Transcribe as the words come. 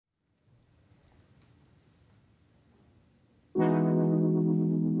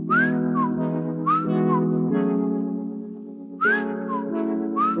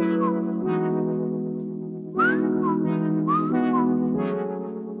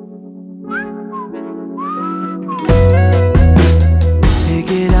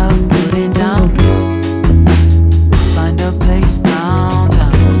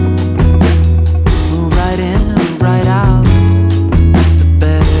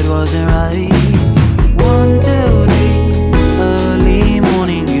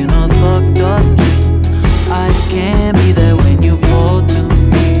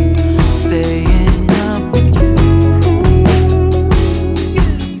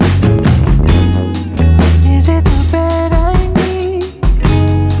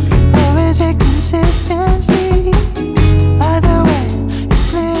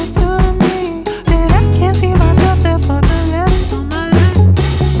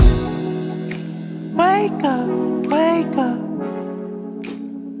Wake up, wake up,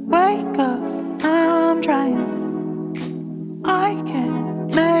 wake up, I'm trying. I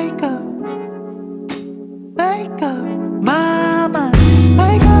can't make up my mind.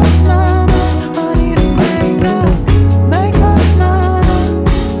 Wake up, mama, I need to wake up. Wake up, mama,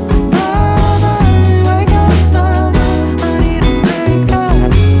 mama. Wake up, mama, I need to wake up.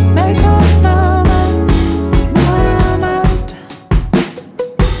 Wake up, mama, mama.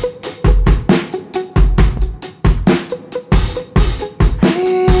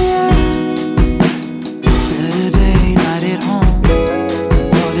 Yeah. Saturday night at home.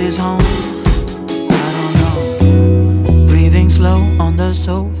 What is home? I don't know. Breathing slow on the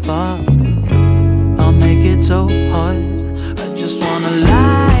sofa. I'll make it so hard. I just wanna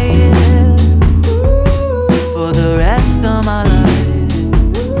lie for the rest of my life.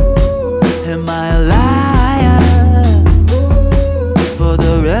 Am I a liar for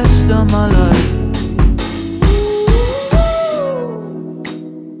the rest of my life?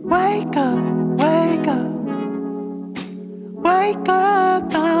 Wake up, wake up, wake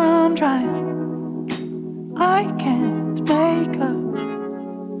up, I'm trying. I can't make up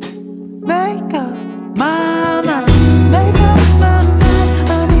my mind. Make up my mind,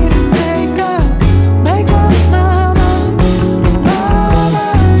 I need to make up my mind.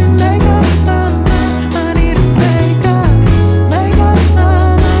 Make up my mind, I need to make up my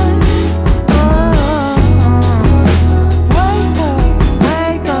mind. Oh, wake up,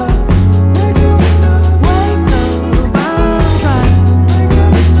 wake up, wake up, I'm trying.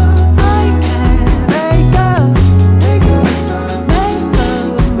 I can't make up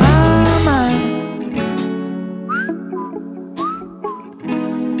my mind.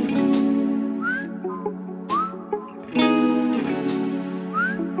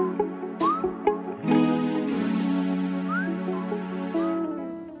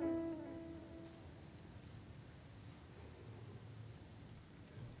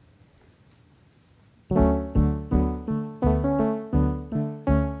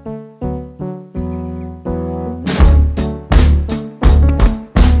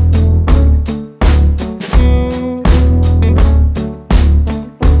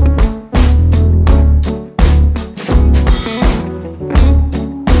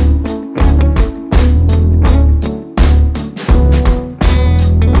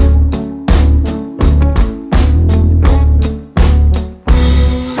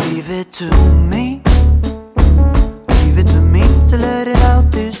 Leave it to me, leave it to me to let it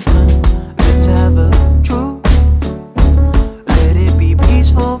out this time. Let's have a truth, let it be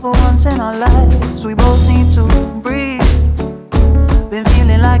peaceful for once in our lives. We both need to breathe. Been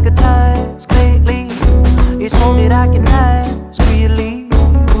feeling like a task lately. It's all that I can ask, really.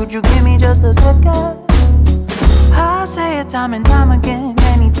 Would you give me just a second? I say it time and time again,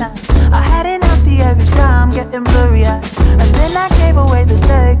 anytime. I had enough the average time, getting blurry-eyed. And then I gave away the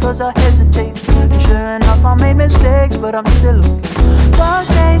day cause I hesitate. And sure enough I made mistakes, but I'm still looking. Dark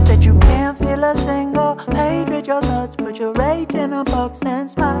days that you can't feel a single page with your thoughts. Put your rage in a box and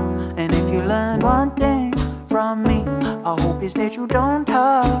smile. And if you learn one thing from me, I hope it's that you don't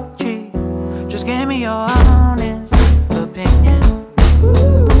talk cheap. Just give me your honest opinion.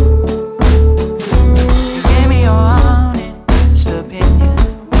 Just give me your honest opinion.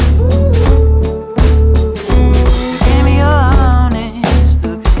 Just give me your honest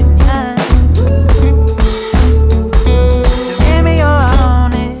opinion. Just give me your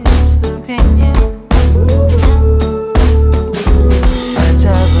honest opinion. Let's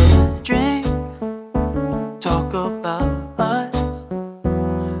have a drink, talk about us,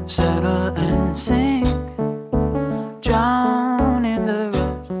 settle and sink, drown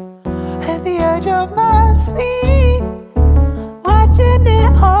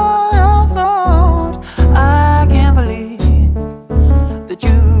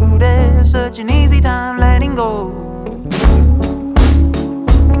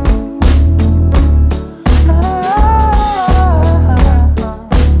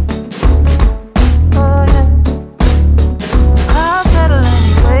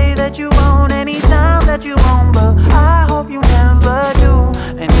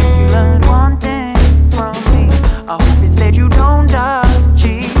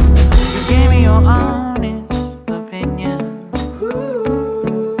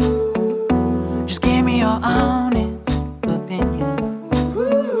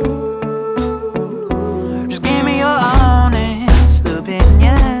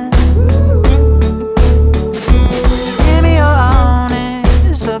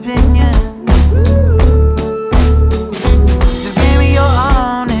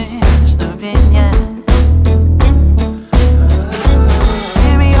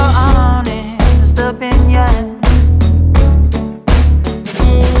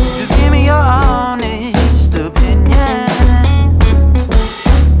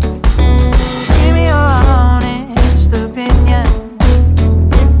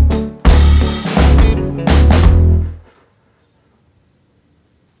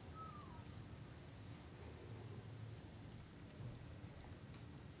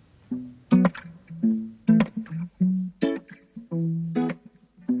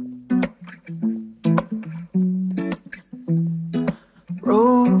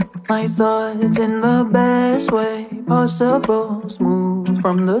My thoughts in the best way possible, smooth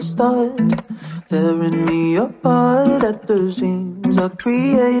from the start, tearing me apart at the seams I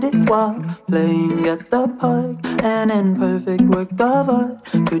created while playing at the park. An imperfect work of art.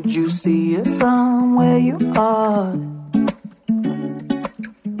 Could you see it from where you are?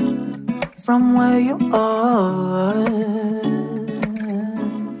 From where you are?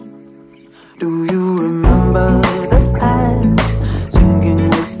 Do you remember the past? Singing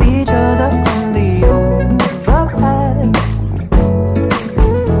with each other on the overpass.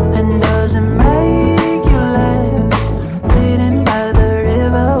 And does it make you laugh? Sitting by the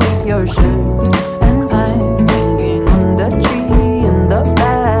river with your shirt and pants hanging on the tree in the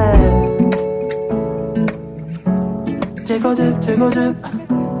back. Take a dip, take a dip.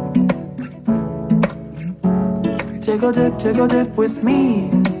 Take a dip with me.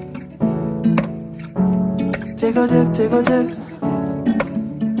 Take a dip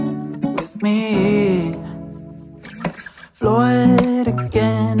with me. Floored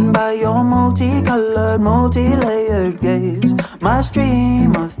again by your multicolored, multi-layered gaze. My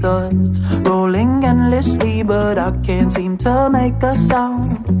stream of thoughts rolling endlessly, but I can't seem to make a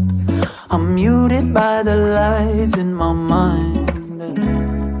sound. I'm muted by the lights in my mind.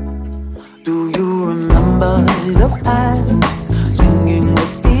 Do you remember the past? Singing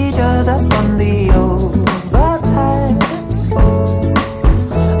with each other on the overpass.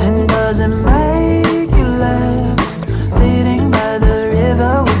 And does it make you laugh? Sitting by the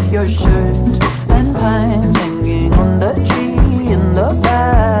river with your shirt and pants hanging on the tree in the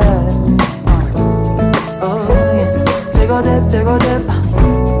back. Oh yeah, take a dip, take a dip.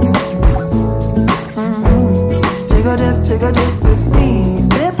 Take a dip with me,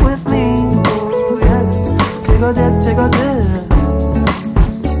 dip with me. Oh yeah, take a dip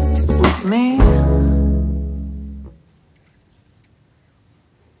with me.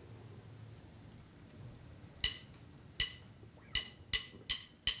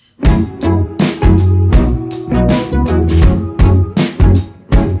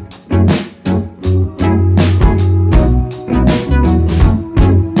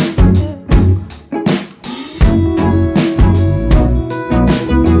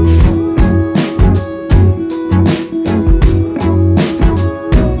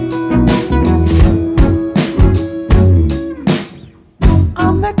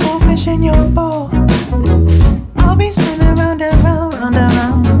 In your bowl, I'll be swimming round and round, round and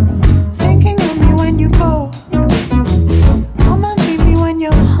round, thinking of me when you go. Come and meet me when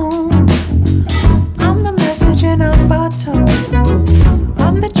you're home. I'm the message in a bottle.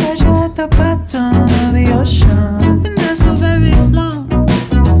 I'm the treasure at the bottom of the ocean. Been there so very long,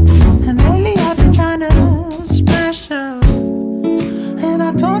 and lately I've been trying to splash out, and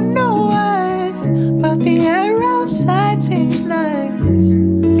I don't know why, but the air outside seems nice.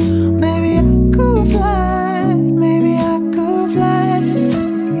 Maybe I could fly.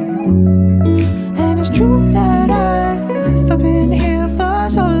 And it's true that I've been here for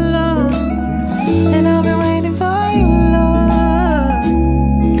so long, and I've been waiting for your love.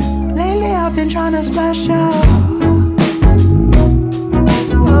 Lately I've been trying to splash out,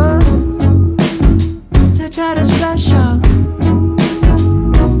 to try to splash out.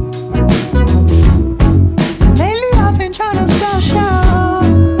 Lately I've been trying to splash out.